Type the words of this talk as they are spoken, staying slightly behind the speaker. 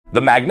The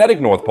magnetic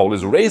North Pole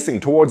is racing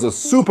towards a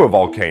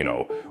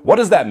supervolcano. What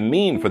does that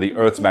mean for the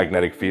Earth's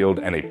magnetic field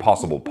and a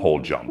possible pole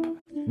jump?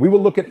 We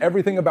will look at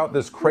everything about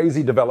this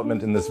crazy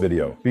development in this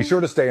video. Be sure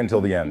to stay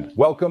until the end.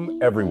 Welcome,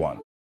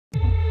 everyone.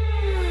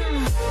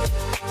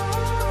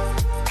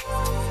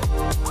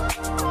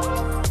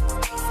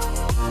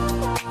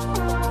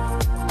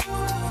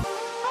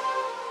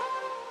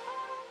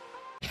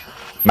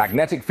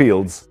 Magnetic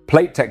fields,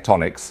 plate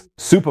tectonics,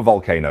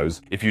 supervolcanoes.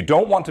 If you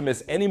don't want to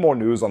miss any more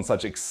news on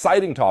such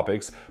exciting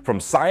topics from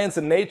science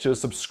and nature,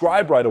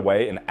 subscribe right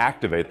away and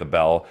activate the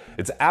bell.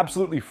 It's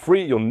absolutely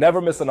free, you'll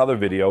never miss another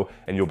video,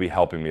 and you'll be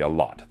helping me a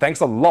lot.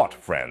 Thanks a lot,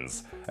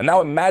 friends. And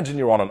now imagine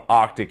you're on an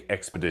Arctic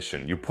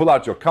expedition. You pull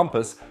out your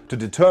compass to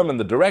determine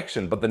the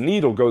direction, but the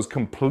needle goes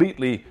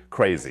completely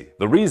crazy.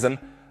 The reason?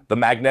 The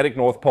magnetic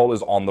North Pole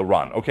is on the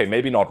run. Okay,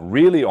 maybe not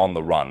really on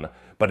the run,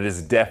 but it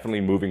is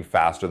definitely moving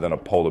faster than a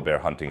polar bear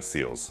hunting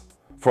seals.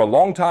 For a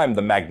long time,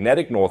 the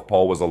magnetic North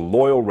Pole was a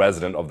loyal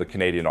resident of the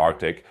Canadian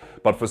Arctic,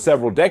 but for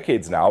several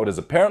decades now, it has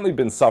apparently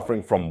been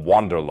suffering from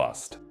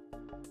wanderlust.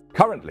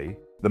 Currently,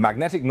 the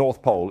magnetic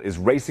North Pole is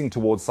racing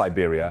towards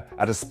Siberia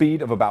at a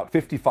speed of about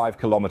 55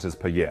 kilometers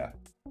per year.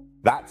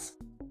 That's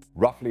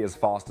roughly as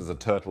fast as a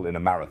turtle in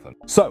a marathon.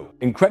 So,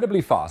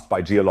 incredibly fast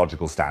by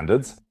geological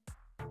standards.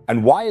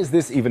 And why is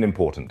this even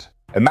important?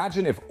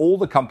 Imagine if all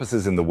the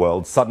compasses in the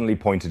world suddenly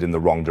pointed in the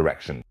wrong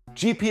direction.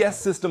 GPS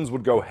systems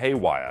would go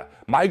haywire,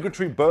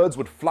 migratory birds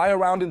would fly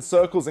around in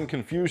circles in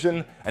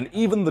confusion, and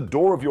even the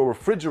door of your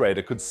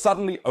refrigerator could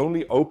suddenly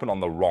only open on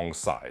the wrong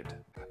side.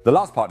 The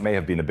last part may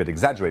have been a bit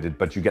exaggerated,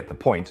 but you get the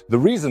point. The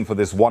reason for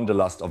this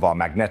wanderlust of our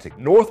magnetic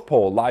North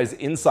Pole lies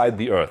inside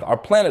the Earth. Our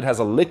planet has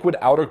a liquid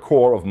outer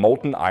core of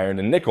molten iron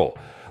and nickel.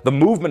 The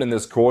movement in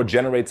this core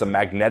generates a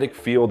magnetic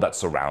field that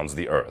surrounds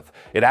the Earth.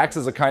 It acts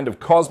as a kind of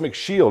cosmic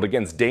shield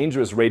against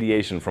dangerous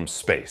radiation from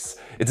space.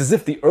 It's as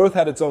if the Earth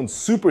had its own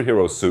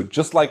superhero suit,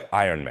 just like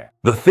Iron Man.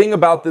 The thing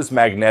about this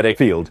magnetic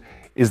field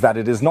is that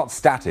it is not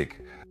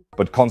static,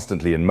 but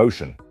constantly in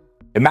motion.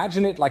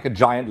 Imagine it like a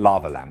giant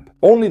lava lamp.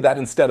 Only that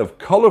instead of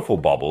colorful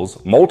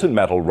bubbles, molten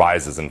metal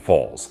rises and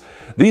falls.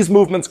 These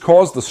movements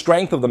cause the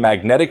strength of the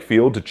magnetic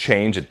field to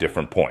change at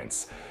different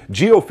points.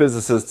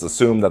 Geophysicists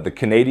assume that the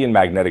Canadian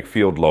magnetic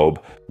field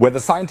lobe, where the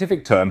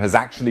scientific term has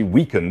actually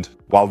weakened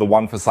while the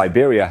one for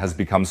Siberia has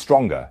become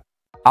stronger.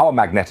 Our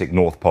magnetic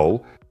North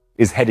Pole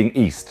is heading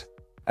east,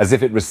 as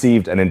if it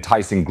received an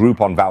enticing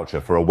Groupon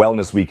voucher for a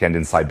wellness weekend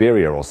in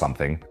Siberia or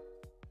something.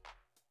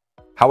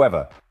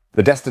 However,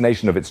 the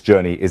destination of its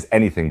journey is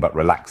anything but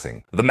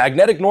relaxing. The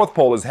magnetic North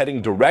Pole is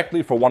heading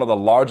directly for one of the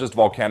largest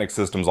volcanic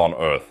systems on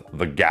Earth,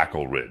 the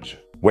Gakkel Ridge.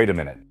 Wait a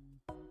minute.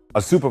 A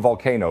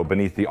supervolcano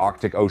beneath the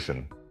Arctic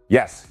Ocean.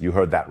 Yes, you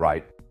heard that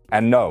right.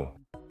 And no,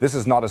 this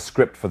is not a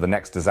script for the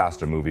next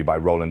disaster movie by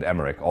Roland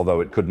Emmerich,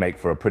 although it could make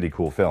for a pretty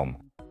cool film.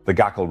 The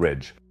Gakkel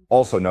Ridge,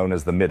 also known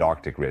as the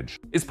Mid-Arctic Ridge,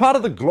 is part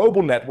of the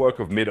global network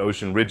of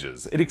mid-ocean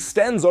ridges. It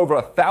extends over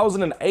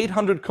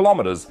 1,800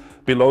 kilometers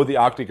below the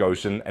Arctic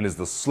Ocean and is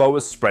the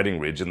slowest spreading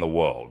ridge in the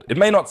world. It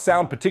may not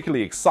sound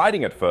particularly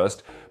exciting at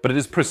first, but it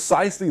is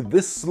precisely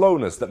this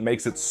slowness that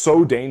makes it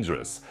so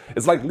dangerous.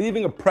 It's like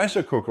leaving a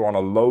pressure cooker on a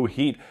low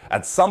heat.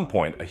 At some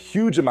point, a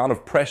huge amount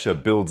of pressure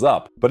builds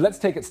up. But let's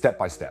take it step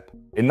by step.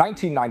 In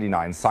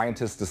 1999,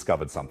 scientists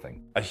discovered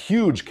something. A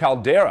huge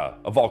caldera,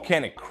 a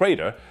volcanic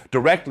crater,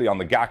 directly on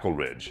the Gakkel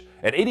Ridge.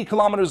 At 80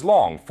 kilometers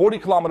long, 40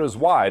 kilometers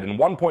wide, and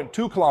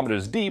 1.2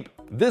 kilometers deep,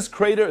 this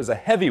crater is a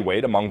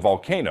heavyweight among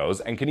volcanoes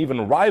and can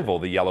even rival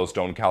the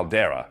Yellowstone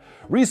caldera.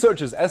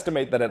 Researchers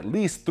estimate that at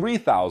least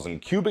 3,000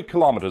 cubic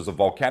kilometers of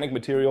volcanic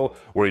material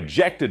were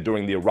ejected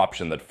during the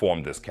eruption that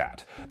formed this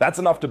cat. That's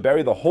enough to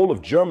bury the whole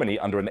of Germany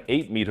under an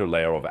 8-meter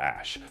layer of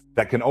ash.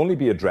 That can only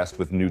be addressed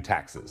with new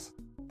taxes.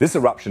 This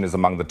eruption is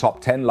among the top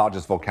 10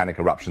 largest volcanic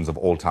eruptions of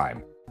all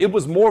time. It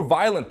was more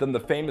violent than the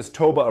famous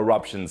Toba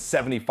eruption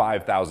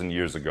 75,000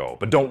 years ago.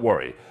 But don't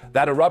worry,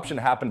 that eruption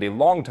happened a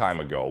long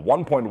time ago,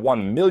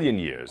 1.1 million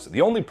years.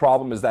 The only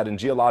problem is that in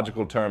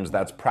geological terms,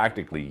 that's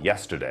practically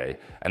yesterday.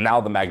 And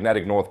now the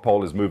magnetic North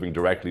Pole is moving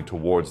directly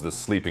towards this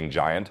sleeping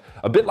giant.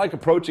 A bit like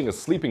approaching a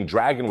sleeping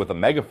dragon with a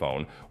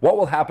megaphone. What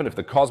will happen if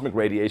the cosmic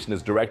radiation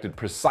is directed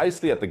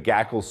precisely at the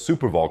Gakkel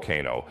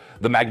supervolcano?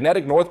 The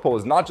magnetic North Pole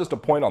is not just a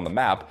point on the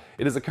map,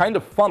 it is a kind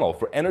of funnel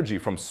for energy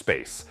from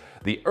space.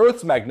 The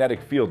Earth's magnetic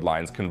field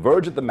lines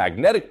converge at the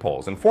magnetic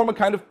poles and form a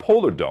kind of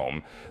polar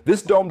dome.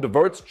 This dome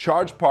diverts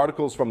charged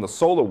particles from the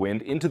solar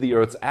wind into the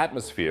Earth's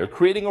atmosphere,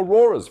 creating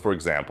auroras, for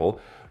example.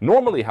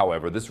 Normally,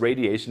 however, this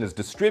radiation is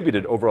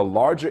distributed over a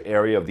larger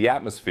area of the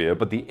atmosphere,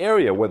 but the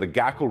area where the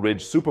Gakkel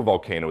Ridge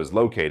supervolcano is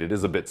located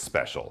is a bit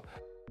special.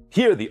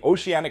 Here, the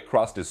oceanic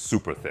crust is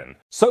super thin.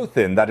 So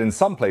thin that in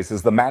some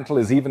places the mantle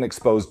is even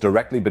exposed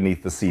directly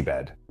beneath the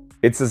seabed.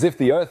 It's as if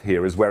the Earth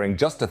here is wearing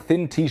just a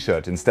thin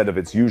t-shirt instead of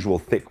its usual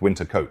thick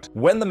winter coat.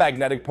 When the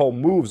magnetic pole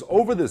moves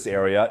over this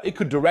area, it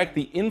could direct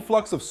the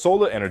influx of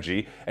solar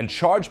energy and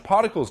charged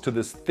particles to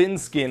this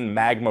thin-skinned,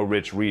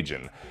 magma-rich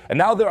region. And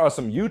now there are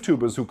some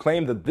YouTubers who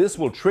claim that this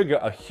will trigger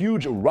a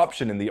huge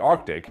eruption in the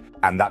Arctic,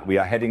 and that we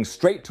are heading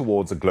straight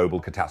towards a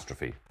global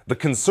catastrophe. The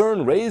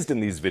concern raised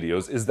in these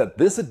videos is that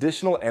this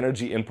additional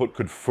energy input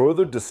could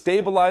further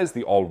destabilize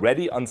the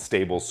already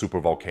unstable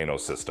supervolcano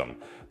system.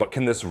 But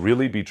can this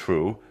really be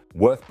true?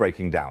 Worth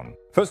breaking down.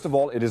 First of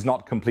all, it is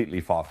not completely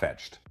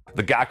far-fetched.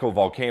 The Gakkel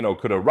volcano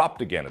could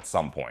erupt again at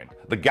some point.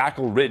 The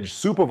Gakkel Ridge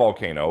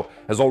supervolcano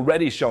has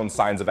already shown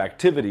signs of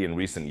activity in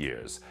recent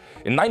years.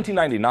 In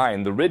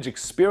 1999, the ridge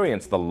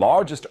experienced the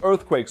largest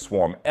earthquake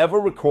swarm ever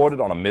recorded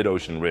on a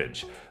mid-ocean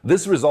ridge.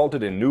 This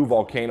resulted in new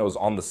volcanoes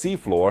on the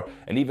seafloor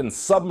and even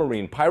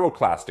submarine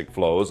pyroclastic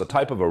flows, a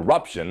type of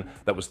eruption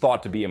that was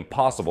thought to be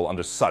impossible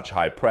under such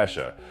high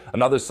pressure.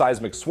 Another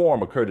seismic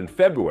swarm occurred in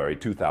February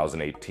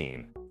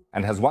 2018.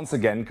 And has once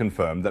again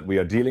confirmed that we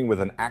are dealing with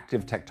an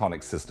active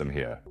tectonic system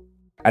here.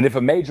 And if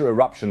a major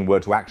eruption were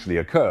to actually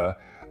occur,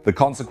 the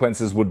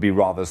consequences would be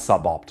rather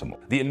suboptimal.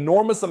 The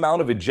enormous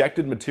amount of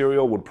ejected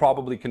material would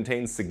probably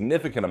contain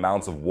significant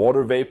amounts of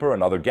water vapor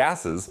and other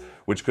gases,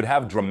 which could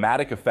have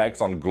dramatic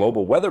effects on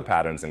global weather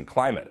patterns and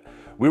climate.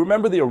 We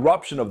remember the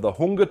eruption of the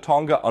Hunga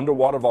Tonga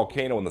underwater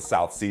volcano in the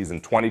South Seas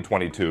in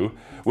 2022,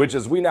 which,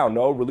 as we now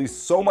know,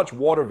 released so much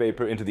water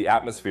vapor into the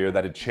atmosphere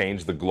that it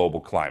changed the global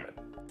climate.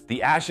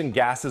 The ash and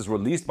gases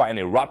released by an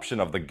eruption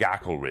of the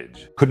Gakkel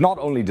Ridge could not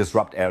only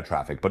disrupt air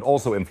traffic, but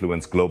also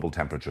influence global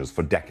temperatures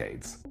for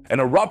decades. An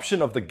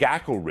eruption of the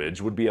Gakkel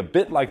Ridge would be a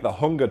bit like the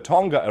Hunga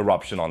Tonga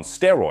eruption on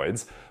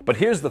steroids, but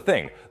here's the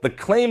thing, the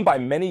claim by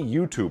many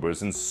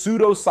YouTubers and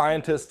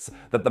pseudoscientists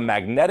that the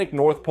magnetic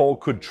North Pole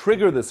could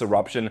trigger this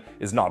eruption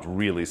is not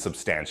really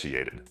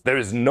substantiated. There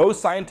is no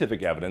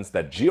scientific evidence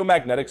that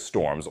geomagnetic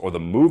storms or the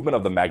movement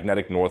of the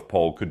magnetic North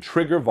Pole could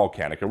trigger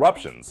volcanic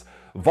eruptions.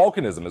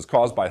 Volcanism is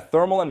caused by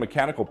thermal and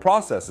mechanical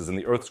processes in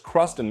the Earth's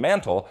crust and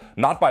mantle,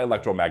 not by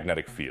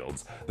electromagnetic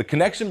fields. The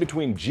connection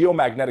between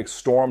geomagnetic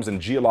storms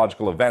and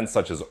geological events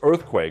such as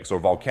earthquakes or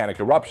volcanic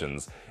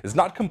eruptions is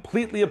not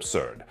completely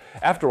absurd.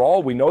 After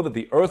all, we know that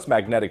the Earth's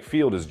magnetic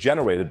field is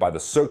generated by the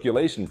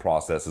circulation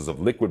processes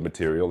of liquid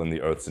material in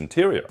the Earth's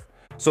interior.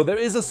 So there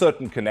is a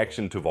certain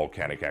connection to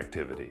volcanic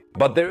activity.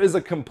 But there is a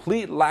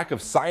complete lack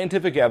of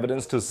scientific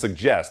evidence to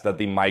suggest that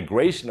the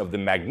migration of the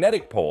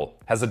magnetic pole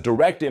has a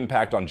direct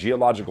impact on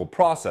geological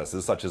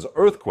processes such as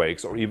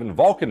earthquakes or even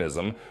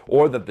volcanism,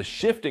 or that the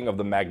shifting of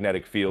the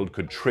magnetic field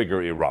could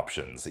trigger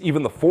eruptions.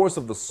 Even the force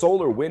of the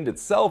solar wind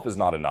itself is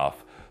not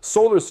enough.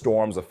 Solar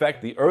storms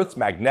affect the Earth's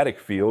magnetic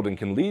field and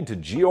can lead to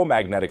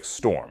geomagnetic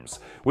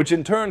storms, which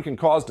in turn can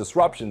cause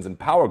disruptions in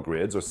power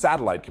grids or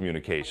satellite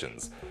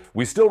communications.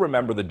 We still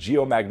remember the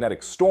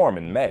geomagnetic storm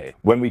in May,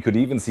 when we could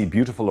even see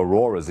beautiful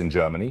auroras in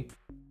Germany.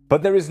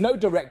 But there is no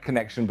direct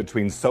connection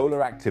between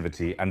solar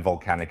activity and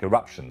volcanic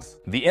eruptions.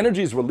 The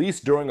energies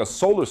released during a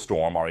solar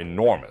storm are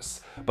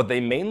enormous, but they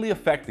mainly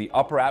affect the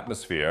upper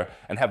atmosphere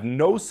and have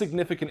no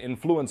significant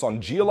influence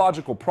on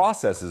geological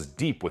processes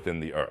deep within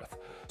the Earth.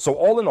 So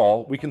all in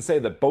all, we can say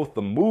that both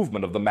the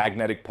movement of the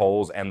magnetic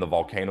poles and the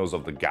volcanoes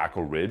of the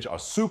Gakkel Ridge are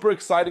super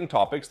exciting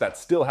topics that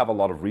still have a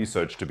lot of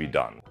research to be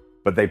done.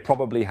 But they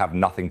probably have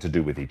nothing to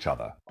do with each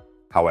other.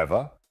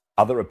 However,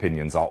 other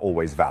opinions are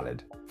always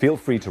valid. Feel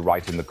free to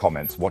write in the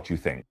comments what you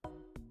think.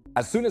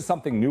 As soon as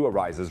something new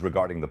arises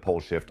regarding the pole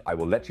shift, I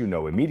will let you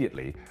know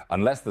immediately,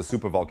 unless the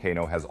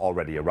supervolcano has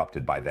already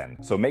erupted by then.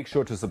 So make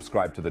sure to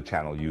subscribe to the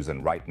channel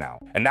using right now.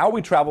 And now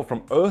we travel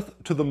from Earth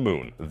to the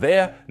Moon.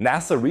 There,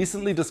 NASA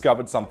recently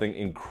discovered something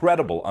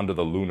incredible under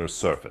the lunar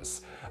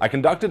surface. I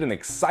conducted an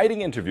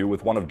exciting interview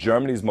with one of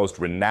Germany's most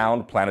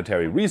renowned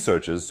planetary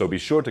researchers, so be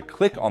sure to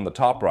click on the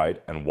top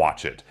right and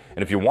watch it.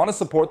 And if you want to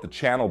support the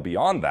channel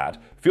beyond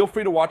that, feel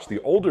free to watch the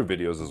older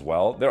videos as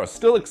well. There are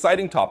still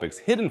exciting topics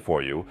hidden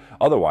for you.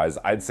 Otherwise,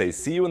 I'd say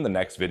see you in the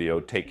next video.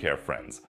 Take care, friends.